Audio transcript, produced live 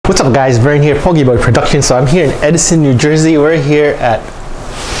What's up guys, Vern here, Pogiboy Production. So I'm here in Edison, New Jersey. We're here at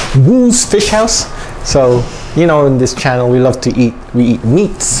Hwy's Fish House. So, you know, in this channel we love to eat. We eat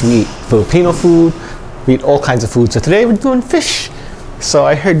meats, we eat Filipino food, we eat all kinds of food. So today we're doing fish. So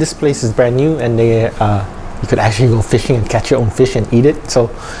I heard this place is brand new and they, you could actually go fishing and catch your own fish and eat it. So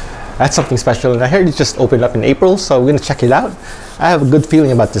that's something special. And I heard it just opened up in April, so we're gonna check it out. I have a good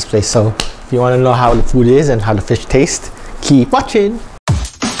feeling about this place. So if you wanna know how the food is and how the fish taste, keep watching.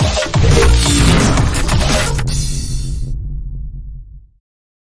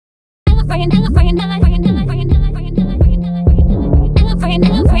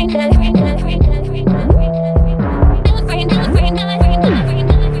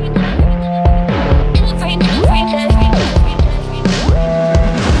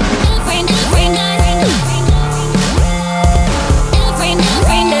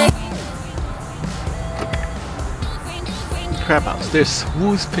 Crab house. There's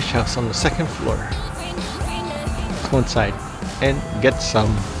Hwy's Fish House on the second floor. Let's go inside and get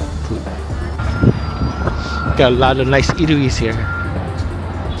some food. Got a lot of nice eateries here.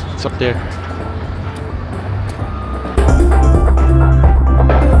 It's up there.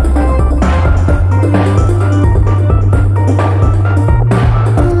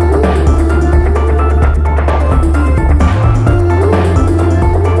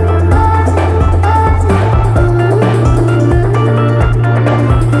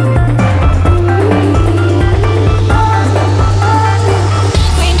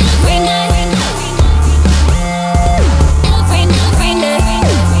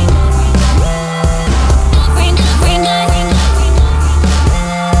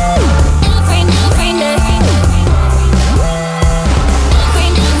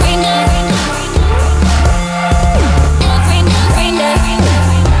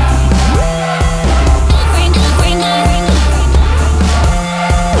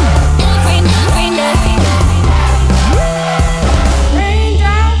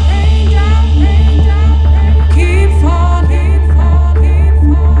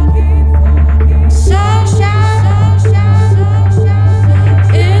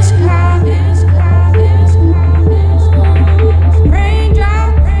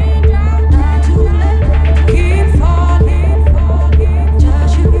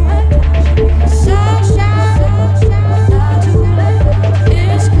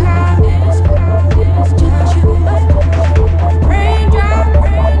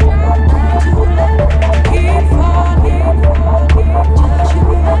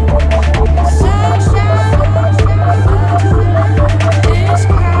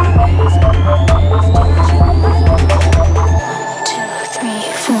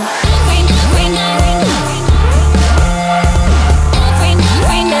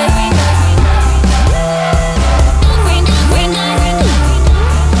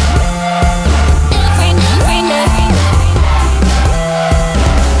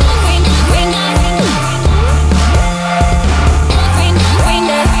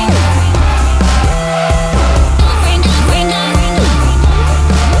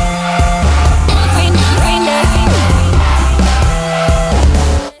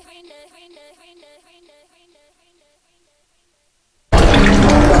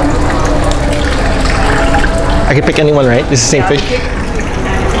 I can pick anyone, right? This is the same fish.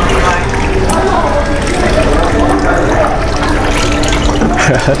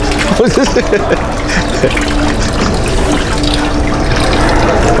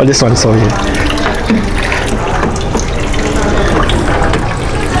 Oh, this one's so good.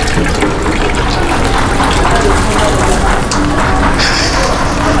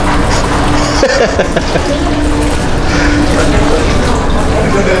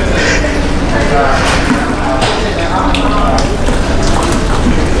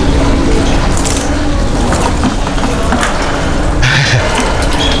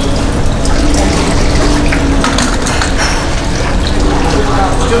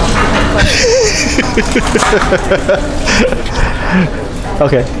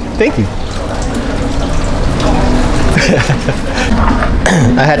 Okay, thank you.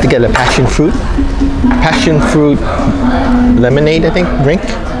 I had to get a passion fruit lemonade, I think, drink,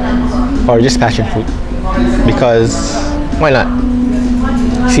 or just passion fruit, because why not?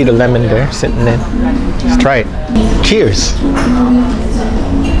 See the lemon there sitting there. Let's try it. Cheers.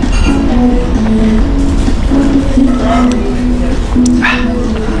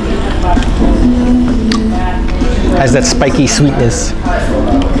 Has that spiky sweetness.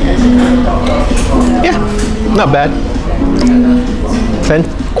 Yeah, not bad.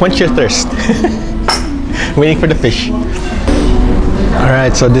 Quench your thirst. Waiting for the fish.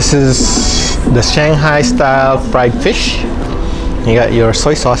 Alright, so this is the Shanghai style fried fish. You got your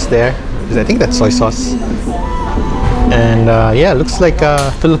soy sauce there. I think that's soy sauce. And yeah, looks like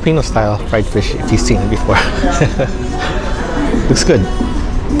Filipino style fried fish if you've seen it before. Looks good.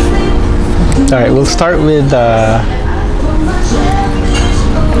 Alright, we'll start with the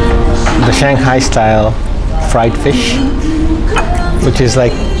Shanghai style fried fish, which is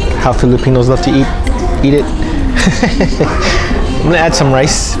like how Filipinos love to eat it. I'm gonna add some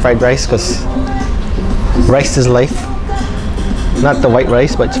rice, fried rice, because rice is life. Not the white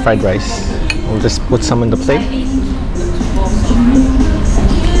rice, but it's fried rice. We'll just put some on the plate.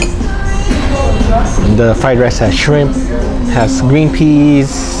 And the fried rice has shrimp, has green peas,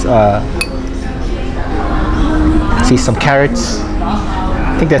 see some carrots.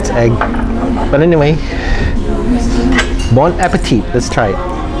 I think that's egg. But anyway, bon appetit. Let's try it.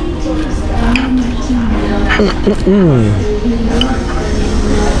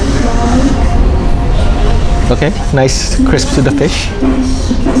 Okay, nice crisp to the fish.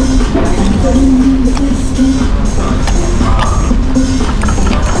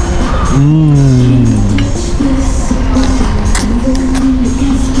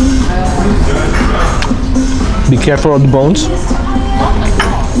 Be careful of the bones.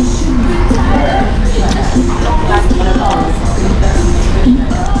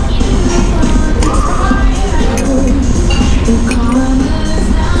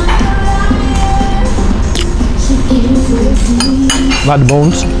 A lot of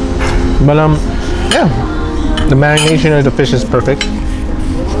bones, but yeah, the marination of the fish is perfect.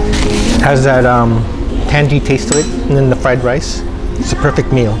 Has that tangy taste to it, and then the fried rice. It's a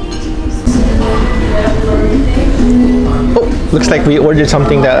perfect meal. Oh, looks like we ordered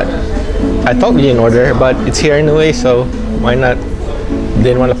something that I thought we didn't order, but it's here anyway, so why not?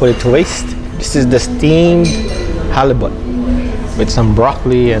 Didn't want to put it to waste. This is the steamed halibut with some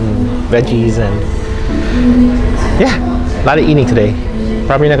broccoli and veggies, and yeah, a lot of eating today.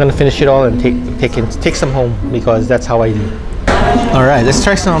 Probably not gonna finish it all and take some home, because that's how I do. All right, let's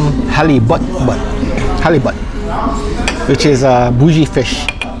try some halibut, which is bougie fish.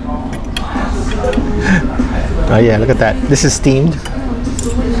 Oh yeah, look at that. This is steamed.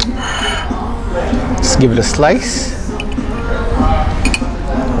 Let's give it a slice.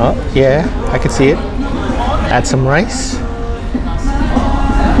 Oh yeah, I can see it. Add some rice.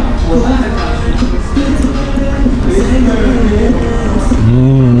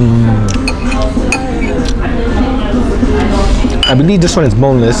 I believe this one is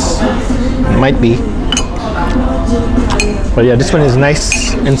boneless. It might be. But yeah, this one is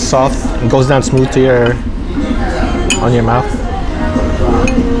nice and soft. It goes down smooth to on your mouth.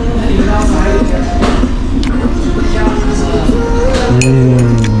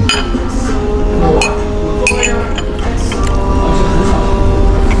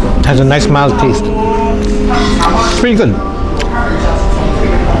 Has a nice mild taste. It's pretty good.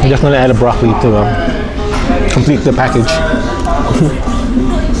 I'm just gonna add a broccoli to complete the package.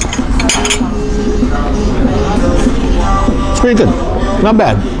 It's pretty good, not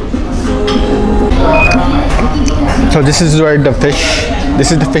bad. So this is where the fish.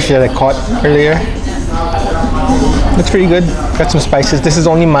 This is the fish that I caught earlier. Looks pretty good. Got some spices. This is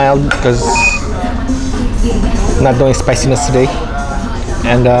only mild because not doing spiciness today.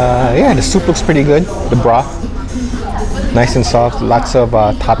 And yeah, the soup looks pretty good. The broth, nice and soft. Lots of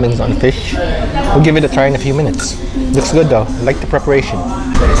toppings on the fish. We'll give it a try in a few minutes. Looks good though. I like the preparation.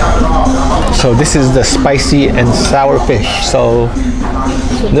 So this is the spicy and sour fish. So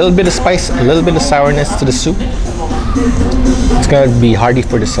a little bit of spice, a little bit of sourness to the soup. It's gonna be hearty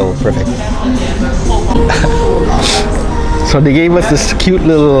for the soul. Perfect. So they gave us this cute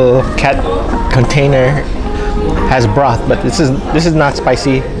little cat container. Has broth, but this is not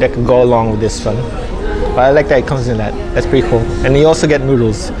spicy. That could go along with this one. But I like that it comes in that. That's pretty cool. And you also get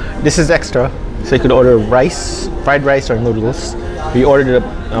noodles. This is extra, so you could order rice, fried rice, or noodles. We ordered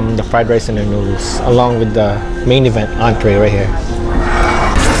the fried rice and the noodles along with the main event entree right here.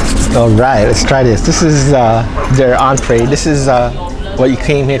 All right, let's try this. This is their entree. This is what you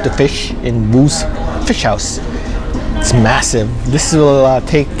came here to fish in Wu's Fish House. It's massive. This will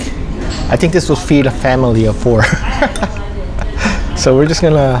take. I think this will feed a family of 4. So we're just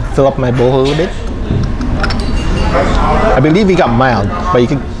gonna fill up my bowl a little bit. I believe we got mild, but you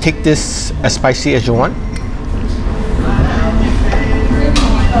can take this as spicy as you want.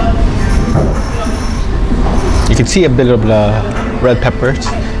 You can see a bit of the red peppers.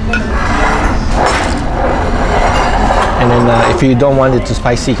 And then if you don't want it too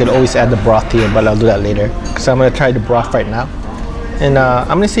spicy, you could always add the broth here, but I'll do that later. So I'm gonna try the broth right now. And I'm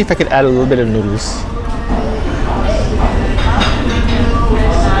gonna see if I could add a little bit of noodles.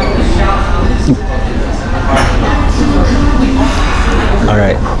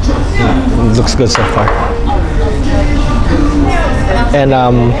 right, looks good so far. And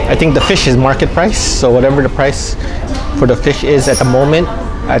I think the fish is market price, so whatever the price for the fish is at the moment,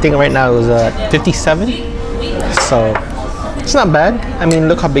 I think right now it was 57, so it's not bad. I mean,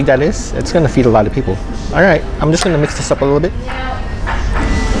 look how big that is. It's gonna feed a lot of people. All right, I'm just gonna mix this up a little bit,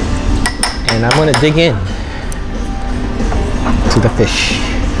 and I'm gonna dig in to the fish.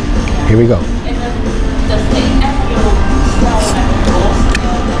 Here we go.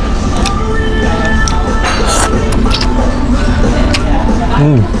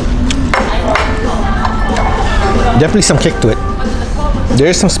 Definitely some kick to it. There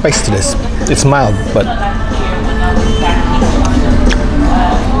is some spice to this. It's mild, but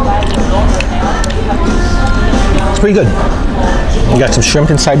it's pretty good. You got some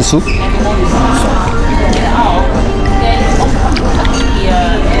shrimp inside the soup.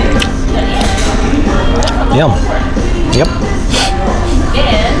 Yum. Yep.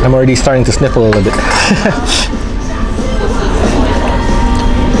 I'm already starting to sniffle a little bit.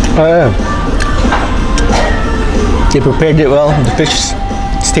 Oh yeah. They prepared it well. The fish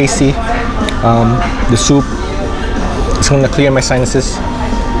is tasty. The soup is going to clear my sinuses.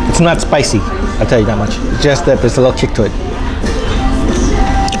 It's not spicy, I'll tell you that much. It's just that there's a little kick to it.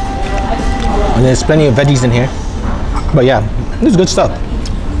 And there's plenty of veggies in here. But yeah, it's good stuff.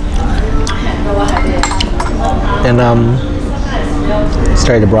 And let's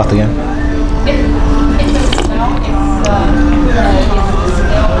try the broth again.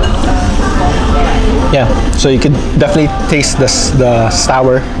 Yeah, so you could definitely taste the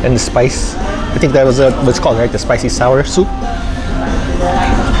sour and the spice. I think that was what it's called, right? The spicy sour soup.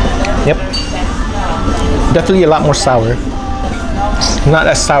 Yep. Definitely a lot more sour. Not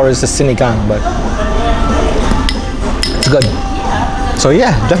as sour as the sinigang, but it's good. So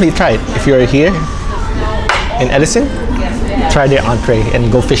yeah, definitely try it. If you're here in Edison, try their entree and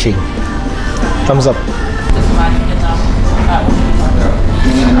go fishing. Thumbs up.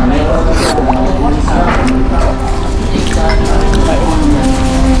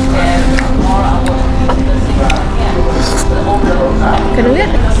 Can you get?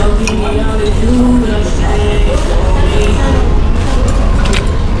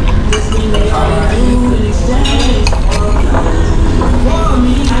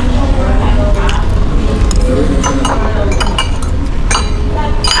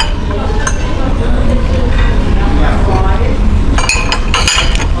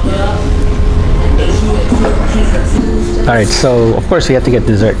 Alright, so of course we have to get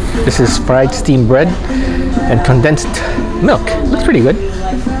dessert. This is fried steamed bread and condensed milk. Looks pretty good.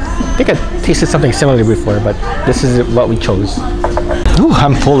 I think I tasted something similar before, but this is what we chose. Ooh,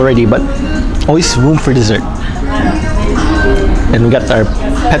 I'm full already, but always room for dessert. And we got our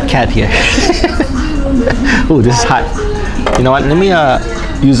pet cat here. Ooh, this is hot. You know what? Let me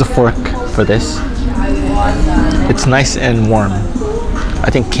use a fork for this. It's nice and warm. I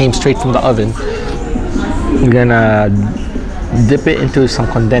think came straight from the oven. We're gonna dip it into some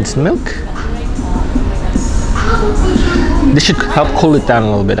condensed milk. This should help cool it down a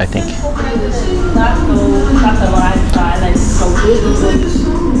little bit, I think.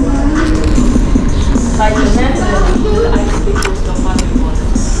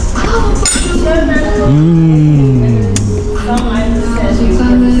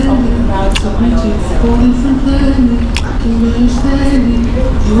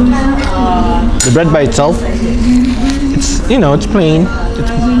 The bread by itself, it's, you know, it's plain.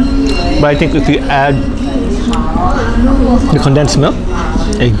 But I think if you add the condensed milk,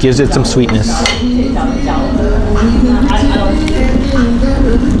 it gives it some sweetness.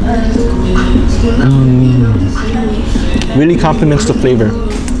 Really complements the flavor.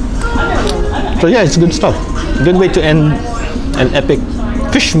 So yeah, it's good stuff. Good way to end an epic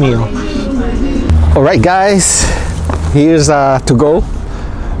fish meal. Alright guys, here's to go.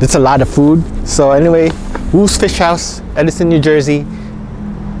 That's a lot of food. So anyway, Hwy's Fish House, Edison, New Jersey.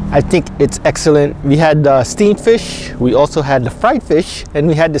 I think it's excellent. We had the steamed fish, we also had the fried fish, and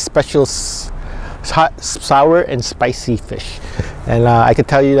we had the special hot, sour and spicy fish. And I can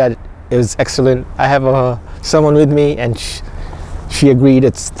tell you that it was excellent. I have someone with me, and she agreed.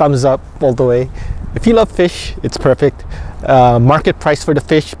 It's thumbs up all the way. If you love fish, it's perfect. Market price for the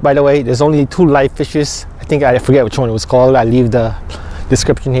fish, by the way. There's only 2 live fishes. I forget which one it was called. I'll leave the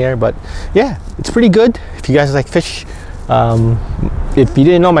description here, but yeah, it's pretty good if you guys like fish. If you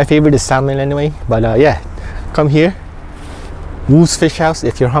didn't know, my favorite is salmon anyway, but yeah, come here, Hwy's Fish House.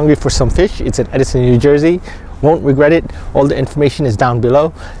 If you're hungry for some fish, it's in Edison, New Jersey. Won't regret it. All the information is down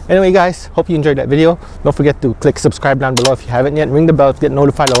below. Anyway guys, hope you enjoyed that video. Don't forget to click subscribe down below if you haven't yet. Ring the bell to get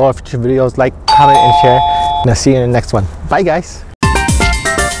notified of all future videos. Like, comment and share, and I'll see you in the next one. Bye guys.